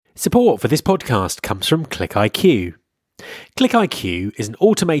Support for this podcast comes from ClickIQ. ClickIQ is an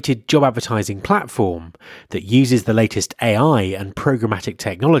automated job advertising platform that uses the latest AI and programmatic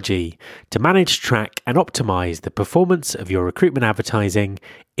technology to manage, track, and optimize the performance of your recruitment advertising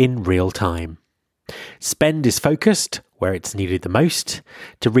in real time. Spend is focused where it's needed the most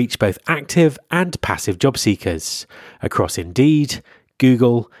to reach both active and passive job seekers across Indeed,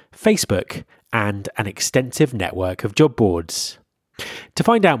 Google, Facebook, and an extensive network of job boards. To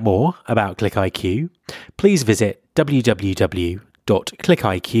find out more about ClickIQ, please visit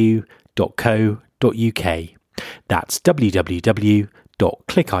www.clickiq.co.uk. That's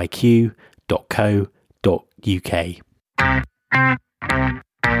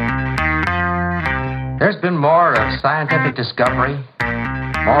www.clickiq.co.uk. There's been more of scientific discovery,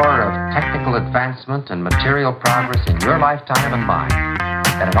 more of technical advancement and material progress in your lifetime and mine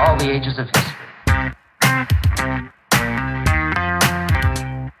than in all the ages of history.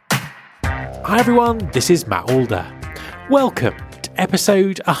 Hi everyone, this is Matt Alder. Welcome to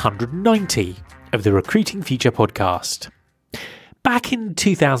episode 190 of the Recruiting Future podcast. Back in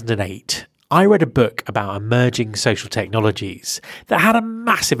 2008, I read a book about emerging social technologies that had a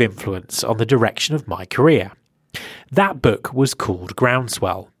massive influence on the direction of my career. That book was called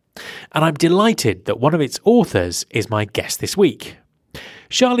Groundswell, and I'm delighted that one of its authors is my guest this week.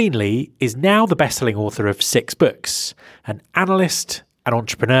 Charlene Lee is now the best-selling author of 6 books, an analyst, an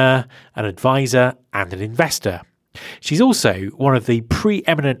entrepreneur, an advisor, and an investor. She's also one of the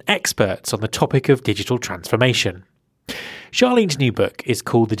preeminent experts on the topic of digital transformation. Charlene's new book is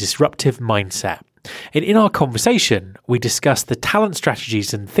called The Disruptive Mindset. And in our conversation, we discuss the talent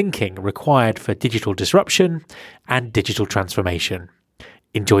strategies and thinking required for digital disruption and digital transformation.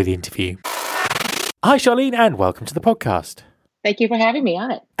 Enjoy the interview. Hi, Charlene, and welcome to the podcast. Thank you for having me on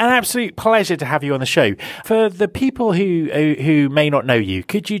it. An absolute pleasure to have you on the show. For the people who may not know you,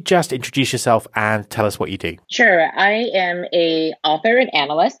 could you just introduce yourself and tell us what you do? Sure. I am an author and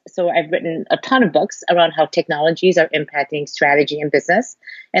analyst. So I've written a ton of books around how technologies are impacting strategy and business.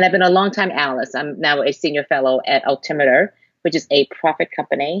 And I've been a longtime analyst. I'm now a senior fellow at Altimeter, which is a Profit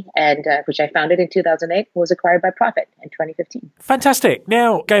company, and which I founded in 2008, was acquired by Profit in 2015. Fantastic.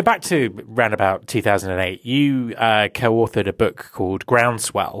 Now, going back to around about 2008, you co-authored a book called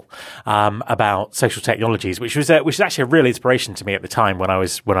Groundswell about social technologies, which was actually a real inspiration to me at the time when I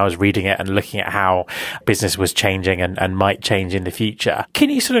was reading it and looking at how business was changing and might change in the future.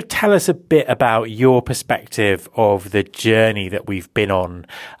 Can you sort of tell us a bit about your perspective of the journey that we've been on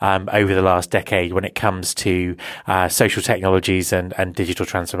over the last decade when it comes to social technologies and digital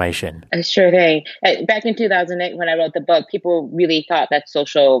transformation? Sure thing. Back in 2008, when I wrote the book, people really thought that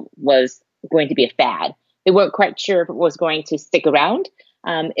social was going to be a fad. They weren't quite sure if it was going to stick around,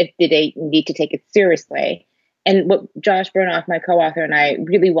 if they need to take it seriously. And what Josh Bernoff, my co-author, and I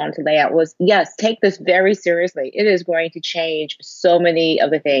really wanted to lay out was, yes, take this very seriously. It is going to change so many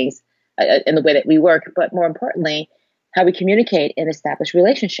of the things in the way that we work, but more importantly, how we communicate and establish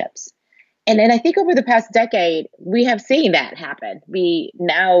relationships. And I think over the past decade, we have seen that happen. We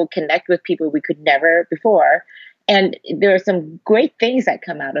now connect with people we could never before. And there are some great things that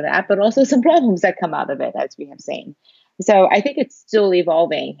come out of that, but also some problems that come out of it, as we have seen. So I think it's still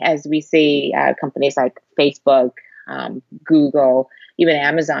evolving as we see companies like Facebook, Google, even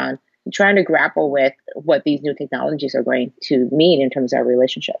Amazon, trying to grapple with what these new technologies are going to mean in terms of our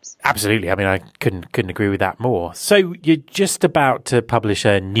relationships. Absolutely. I mean, I couldn't agree with that more. So you're just about to publish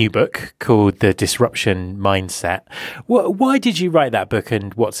a new book called The Disruption Mindset. Why did you write that book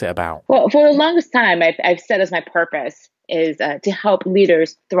and what's it about? Well, for the longest time, I've said as my purpose is to help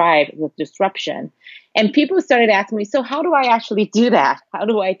leaders thrive with disruption. And people started asking me, so how do I actually do that? How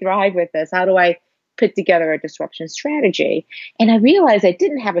do I thrive with this? How do I put together a disruption strategy? And I realized I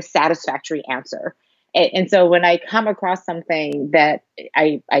didn't have a satisfactory answer. And so when I come across something that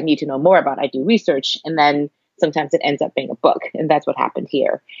I need to know more about, I do research, and then sometimes it ends up being a book. And that's what happened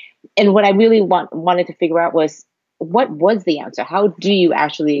here. And what I really wanted to figure out was, what was the answer? How do you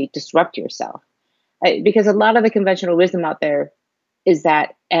actually disrupt yourself? Because a lot of the conventional wisdom out there is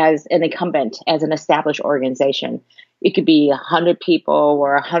that as an incumbent, as an established organization, it could be 100 people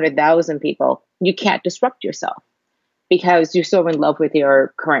or 100,000 people. You can't disrupt yourself because you're so in love with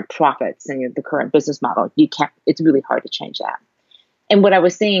your current profits and the current business model. You can't. It's really hard to change that. And what I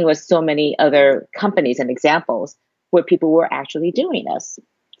was seeing was so many other companies and examples where people were actually doing this.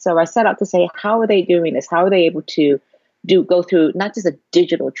 So I set out to say, how are they doing this? How are they able to go through not just a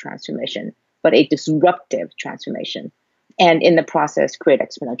digital transformation, but a disruptive transformation? and in the process create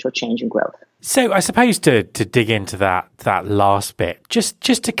exponential change and growth. So I suppose to dig into that last bit, just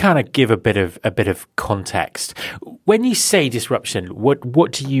to kind of give a bit of context, when you say disruption,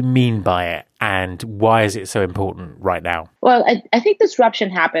 what do you mean by it, and why is it so important right now? Well, I think disruption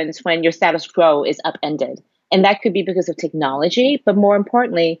happens when your status quo is upended, and that could be because of technology, but more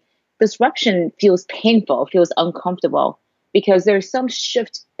importantly, disruption feels painful, feels uncomfortable, because there's some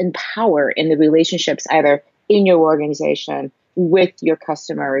shift in power in the relationships, either in your organization, with your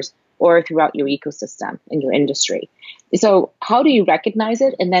customers, or throughout your ecosystem in your industry. So how do you recognize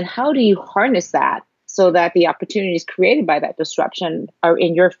it? And then how do you harness that so that the opportunities created by that disruption are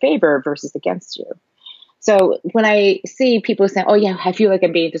in your favor versus against you? So when I see people saying, oh yeah, I feel like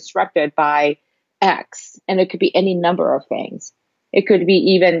I'm being disrupted by X, and it could be any number of things. It could be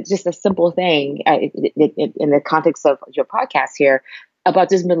even just a simple thing in the context of your podcast here about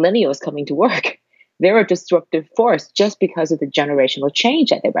just millennials coming to work. They're a disruptive force just because of the generational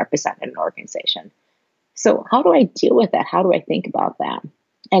change that they represent in an organization. So how do I deal with that? How do I think about that?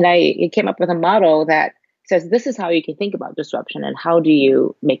 And I came up with a model that says this is how you can think about disruption and how do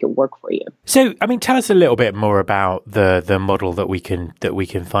you make it work for you. So, I mean, tell us a little bit more about the model that we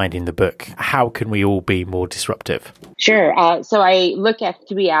can find in the book. How can we all be more disruptive? Sure. So I look at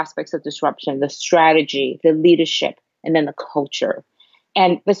three aspects of disruption: the strategy, the leadership, and then the culture.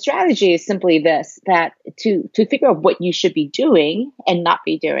 And the strategy is simply this, that to figure out what you should be doing and not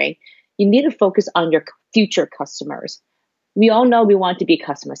be doing, you need to focus on your future customers. We all know we want to be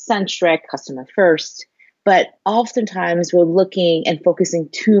customer centric, customer first, but oftentimes we're looking and focusing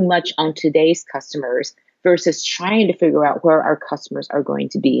too much on today's customers versus trying to figure out where our customers are going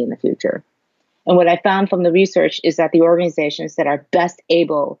to be in the future. And what I found from the research is that the organizations that are best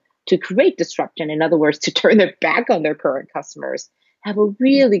able to create disruption, in other words, to turn their back on their current customers, have a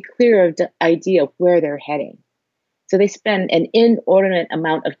really clear idea of where they're heading. So they spend an inordinate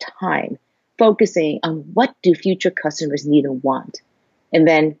amount of time focusing on what do future customers need and want, and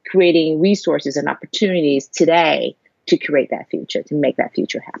then creating resources and opportunities today to create that future, to make that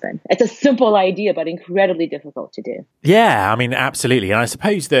future happen. It's a simple idea, but incredibly difficult to do. Yeah, I mean, absolutely. And I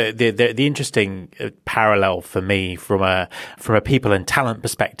suppose the interesting parallel for me from a people and talent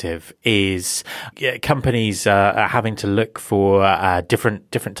perspective is companies are having to look for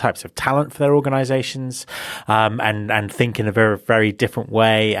different types of talent for their organizations, and think in a very, very different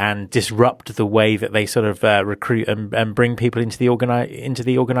way and disrupt the way that they sort of recruit and bring people into the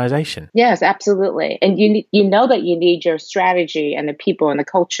organization. Yes, absolutely. And you know that you need your strategy and the people and the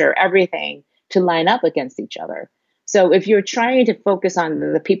culture, everything to line up against each other. So if you're trying to focus on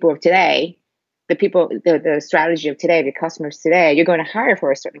the people of today, the strategy of today, the customers today, you're going to hire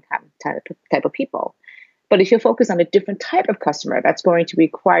for a certain type of people. But if you focus on a different type of customer that's going to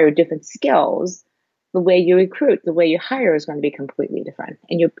require different skills, the way you recruit, the way you hire is going to be completely different.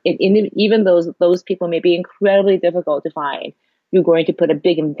 And even those people may be incredibly difficult to find. You're going to put a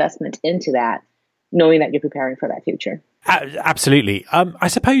big investment into that, knowing that you're preparing for that future. Absolutely. I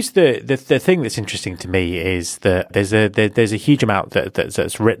suppose the thing that's interesting to me is that there's a huge amount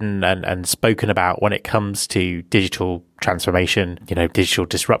that's written and spoken about when it comes to digital transformation, digital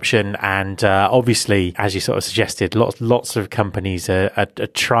disruption, and obviously, as you sort of suggested, lots of companies are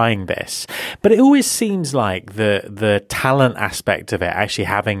trying this. But it always seems like the talent aspect of it, actually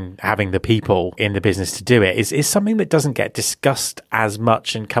having the people in the business to do it, is something that doesn't get discussed as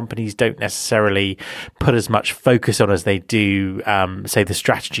much, and companies don't necessarily put as much focus on as they do, say, the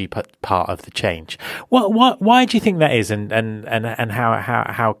strategy part of the change. Why do you think that is, and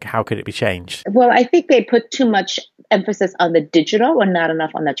how could it be changed? Well, I think they put too much emphasis on the digital and not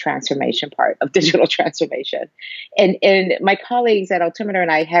enough on the transformation part of digital transformation. And my colleagues at Altimeter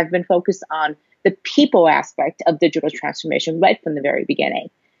and I have been focused on the people aspect of digital transformation right from the very beginning.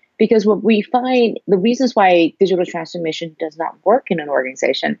 Because what we find, the reasons why digital transformation does not work in an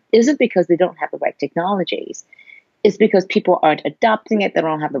organization isn't because they don't have the right technologies. It's because people aren't adopting it. They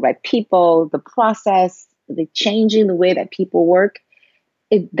don't have the right people, the process, the changing the way that people work.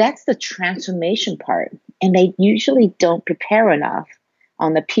 That's the transformation part. And they usually don't prepare enough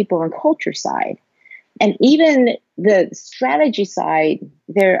on the people and culture side. And even the strategy side,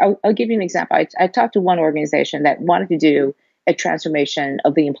 I'll give you an example. I talked to one organization that wanted to do a transformation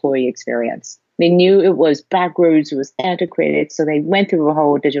of the employee experience. They knew it was backwards, it was antiquated, so they went through a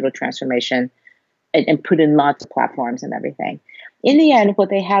whole digital transformation and put in lots of platforms and everything. In the end, what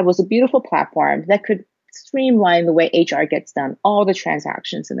they had was a beautiful platform that could streamline the way HR gets done, all the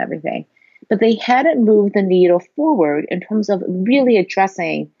transactions and everything. But they hadn't moved the needle forward in terms of really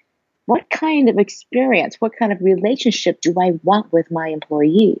addressing what kind of experience, what kind of relationship do I want with my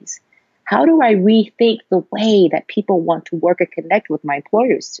employees? How do I rethink the way that people want to work or connect with my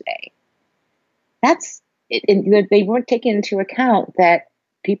employers today? That's it, and they weren't taking into account that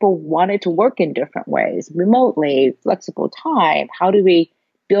people wanted to work in different ways, remotely, flexible time. How do we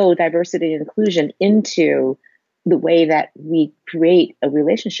build diversity and inclusion into the way that we create a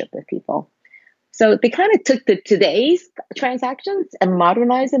relationship with people? So they kind of took today's transactions and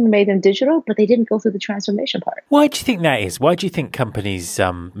modernized them and made them digital, but they didn't go through the transformation part. Why do you think that is? Why do you think companies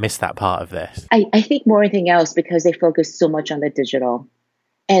miss that part of this? I think more than anything else because they focus so much on the digital.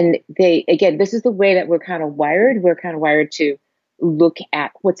 And this is the way that we're kind of wired. We're kind of wired to look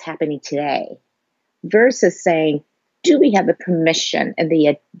at what's happening today versus saying, do we have the permission and the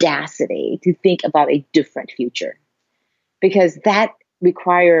audacity to think about a different future? Because that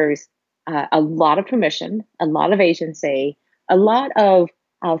requires a lot of permission, a lot of agency, a lot of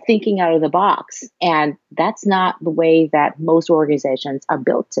thinking out of the box. And that's not the way that most organizations are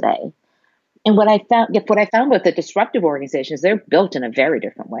built today. And what I found with the disruptive organizations, they're built in a very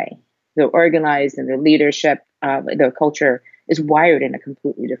different way. They're organized and their leadership, their culture is wired in a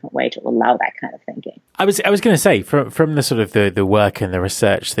completely different way to allow that kind of thinking. I was going to say from the sort of the work and the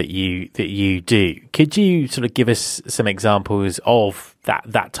research that you do, could you sort of give us some examples of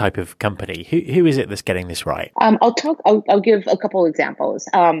that type of company? Who is it that's getting this right? I'll give a couple examples.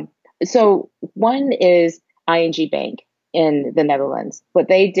 So one is ING Bank in the Netherlands. What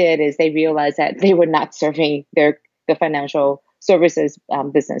they did is they realized that they were not serving the financial services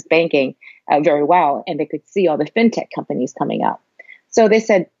business banking very well, and they could see all the fintech companies coming up. So they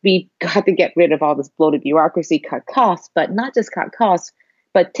said, we got to get rid of all this bloated bureaucracy, cut costs, but not just cut costs,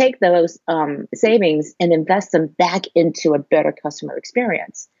 but take those savings and invest them back into a better customer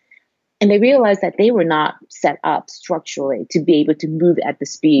experience. And they realized that they were not set up structurally to be able to move at the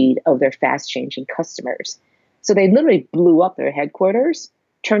speed of their fast-changing customers. So they literally blew up their headquarters,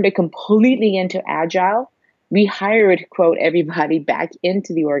 turned it completely into agile. We hired, quote, everybody back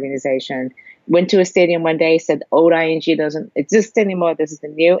into the organization, went to a stadium one day, said, old ING doesn't exist anymore. This is the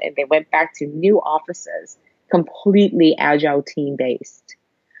new. And they went back to new offices, completely agile team-based.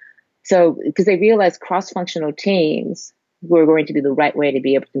 So because they realized cross-functional teams were going to be the right way to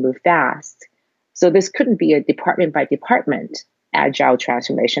be able to move fast. So this couldn't be a department by department agile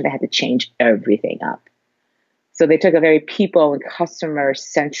transformation. They had to change everything up. So they took a very people and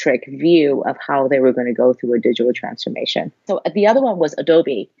customer-centric view of how they were going to go through a digital transformation. So the other one was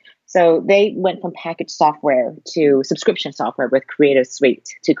Adobe. So they went from packaged software to subscription software with Creative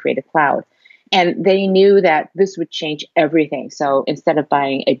Suite to Creative Cloud. And they knew that this would change everything. So instead of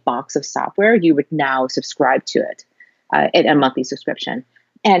buying a box of software, you would now subscribe to it in a monthly subscription.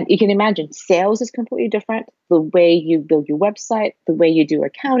 And you can imagine sales is completely different. The way you build your website, the way you do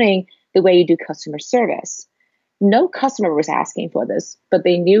accounting, the way you do customer service. No customer was asking for this, but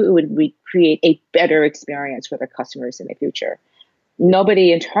they knew it would create a better experience for their customers in the future.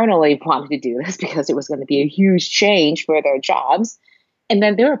 Nobody internally wanted to do this because it was going to be a huge change for their jobs. And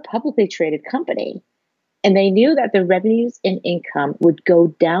then they're a publicly traded company. And they knew that the revenues and income would go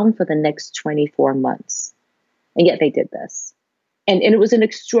down for the next 24 months. And yet they did this. And it was an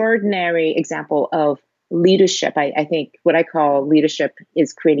extraordinary example of leadership. I think what I call leadership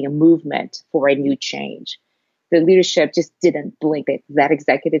is creating a movement for a new change. The leadership just didn't blink. That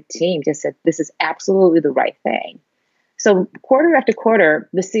executive team just said, this is absolutely the right thing. So quarter after quarter,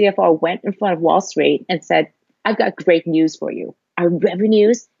 the CFO went in front of Wall Street and said, I've got great news for you. Our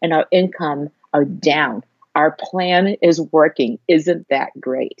revenues and our income are down. Our plan is working. Isn't that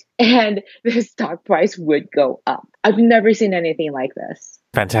great? And the stock price would go up. I've never seen anything like this.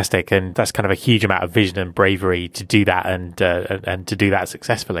 Fantastic. And that's kind of a huge amount of vision and bravery to do that and to do that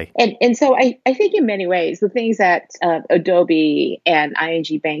successfully. And so I think in many ways, the things that Adobe and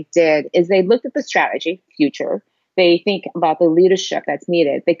ING Bank did is they looked at the strategy, future. They think about the leadership that's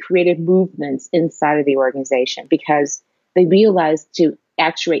needed. They created movements inside of the organization because they realized to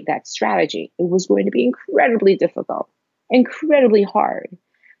actuate that strategy, it was going to be incredibly difficult, incredibly hard.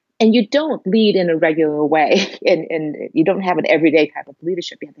 And you don't lead in a regular way, and you don't have an everyday type of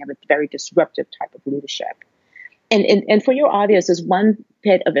leadership. You have to have a very disruptive type of leadership. And for your audience, there's one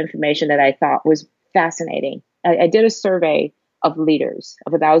bit of information that I thought was fascinating. I did a survey of leaders,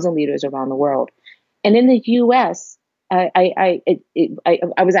 of 1,000 leaders around the world. And in the U.S., I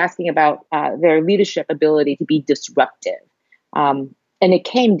was asking about their leadership ability to be disruptive. And it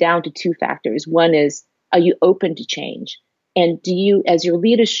came down to two factors. One is, are you open to change? And do you, as your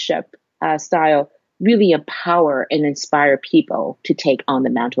leadership style, really empower and inspire people to take on the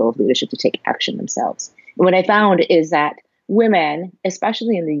mantle of leadership, to take action themselves? And what I found is that women,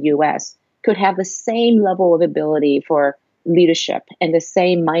 especially in the U.S., could have the same level of ability for leadership and the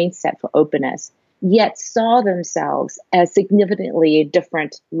same mindset for openness, yet saw themselves as significantly a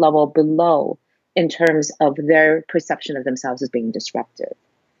different level below in terms of their perception of themselves as being disruptive.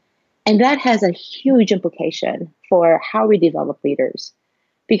 And that has a huge implication for how we develop leaders.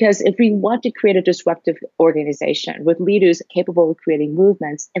 Because if we want to create a disruptive organization with leaders capable of creating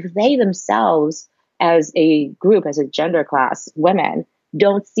movements, if they themselves, as a group, as a gender class, women,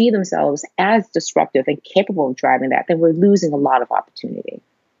 don't see themselves as disruptive and capable of driving that, then we're losing a lot of opportunity.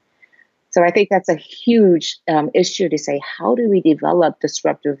 So I think that's a huge issue to say, how do we develop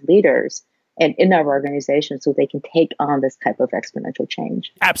disruptive leaders and in our organization so they can take on this type of exponential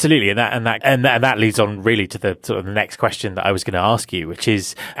change? Absolutely, and that leads on really to the sort of the next question that I was going to ask you, which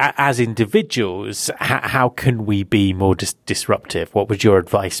is, as individuals, how can we be more disruptive? What would your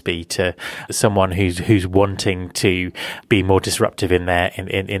advice be to someone who's wanting to be more disruptive in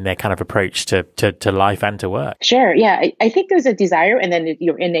their kind of approach to life and to work? Sure, yeah, I think there's a desire, and then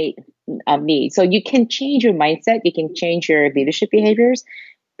your innate need. So you can change your mindset, you can change your leadership behaviors,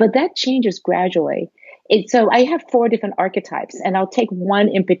 but that changes gradually. So I have 4 different archetypes, and I'll take one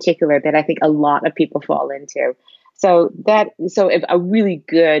in particular that I think a lot of people fall into. So if a really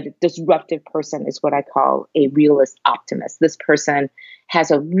good disruptive person is what I call a realist optimist. This person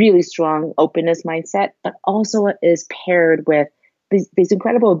has a really strong openness mindset, but also is paired with these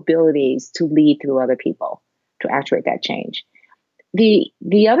incredible abilities to lead through other people to actuate that change.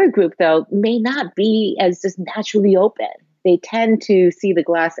 The other group, though, may not be as just naturally open. They tend to see the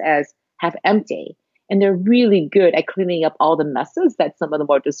glass as half empty, and they're really good at cleaning up all the messes that some of the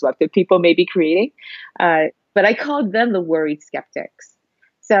more disruptive people may be creating. But I call them the worried skeptics.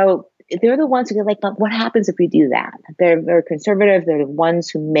 So they're the ones who are like, but what happens if we do that? They're conservative. They're the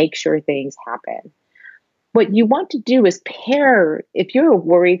ones who make sure things happen. What you want to do is pair, if you're a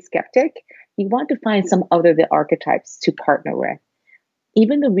worried skeptic, you want to find some other the archetypes to partner with.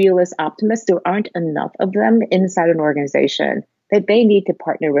 Even the realist optimists, there aren't enough of them inside an organization that they need to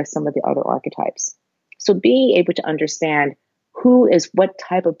partner with some of the other archetypes. So being able to understand who is what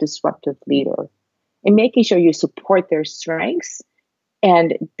type of disruptive leader and making sure you support their strengths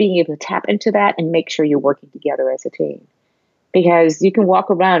and being able to tap into that and make sure you're working together as a team. Because you can walk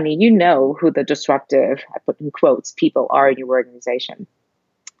around and you know who the disruptive, I put in quotes, people are in your organization.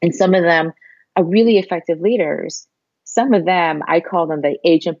 And some of them are really effective leaders. Some of them, I call them the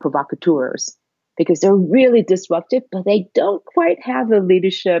agent provocateurs, because they're really disruptive, but they don't quite have the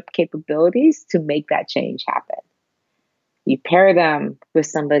leadership capabilities to make that change happen. You pair them with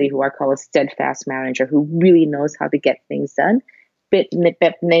somebody who I call a steadfast manager, who really knows how to get things done, but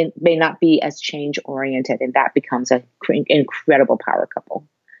may not be as change oriented, and that becomes an incredible power couple.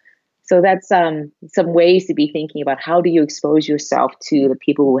 So that's some ways to be thinking about how do you expose yourself to the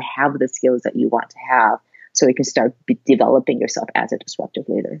people who have the skills that you want to have, so you can start developing yourself as a disruptive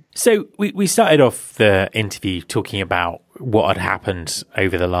leader. So we started off the interview talking about what had happened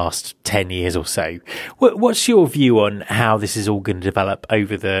over the last 10 years or so. What's your view on how this is all going to develop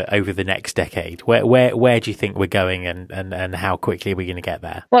over the next decade? Where do you think we're going, and how quickly are we going to get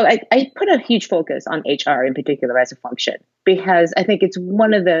there? Well, I put a huge focus on HR in particular as a function, because I think it's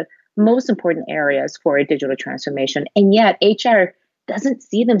one of the most important areas for a digital transformation. And yet HR doesn't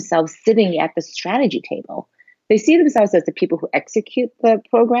see themselves sitting at the strategy table. They see themselves as the people who execute the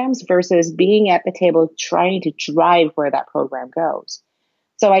programs versus being at the table trying to drive where that program goes.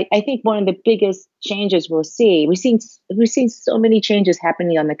 So I think one of the biggest changes we've seen so many changes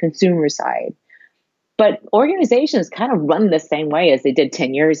happening on the consumer side, but organizations kind of run the same way as they did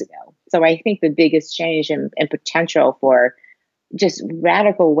 10 years ago. So I think the biggest change and potential for just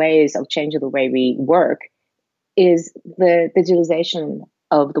radical ways of changing the way we work is the digitalization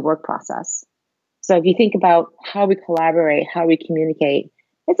of the work process. So if you think about how we collaborate, how we communicate,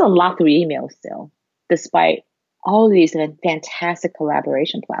 it's a lot through email still, despite all of these fantastic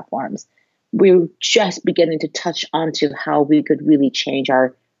collaboration platforms. We're just beginning to touch onto how we could really change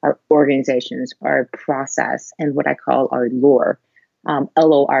our organizations, our process, and what I call our lore,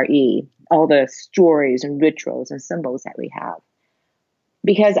 LORE, all the stories and rituals and symbols that we have.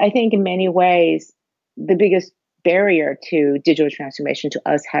 Because I think in many ways, the biggest barrier to digital transformation, to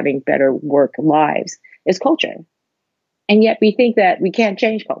us having better work lives, is culture. And yet we think that we can't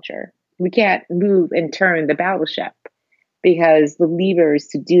change culture. We can't move and turn the battleship because the levers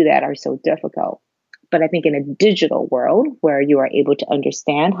to do that are so difficult. But I think in a digital world where you are able to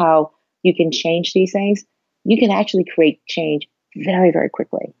understand how you can change these things, you can actually create change very, very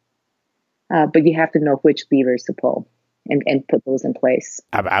quickly. But you have to know which levers to pull and put those in place.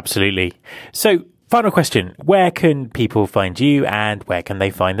 Absolutely. So Final question. Where can people find you and where can they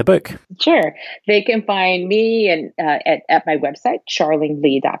find the book? Sure. They can find me at my website,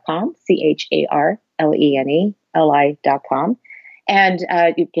 charleneli.com, CharleneLi.com. And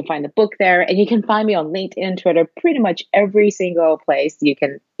you can find the book there, and you can find me on LinkedIn, Twitter, pretty much every single place you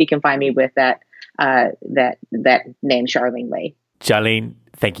can find me with that name, Charlene Lee. Charlene,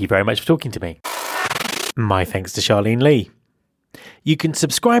 thank you very much for talking to me. My thanks to Charlene Lee. You can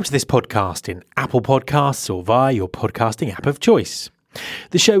subscribe to this podcast in Apple Podcasts or via your podcasting app of choice.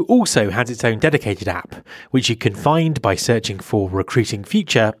 The show also has its own dedicated app, which you can find by searching for Recruiting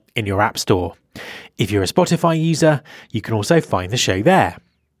Future in your app store. If you're a Spotify user, you can also find the show there.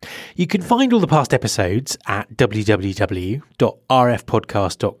 You can find all the past episodes at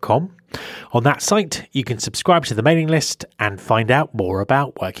www.rfpodcast.com. On that site, you can subscribe to the mailing list and find out more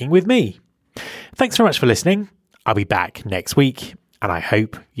about working with me. Thanks very much for listening. I'll be back next week, and I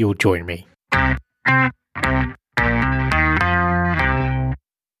hope you'll join me.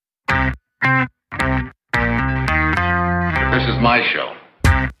 This is my show.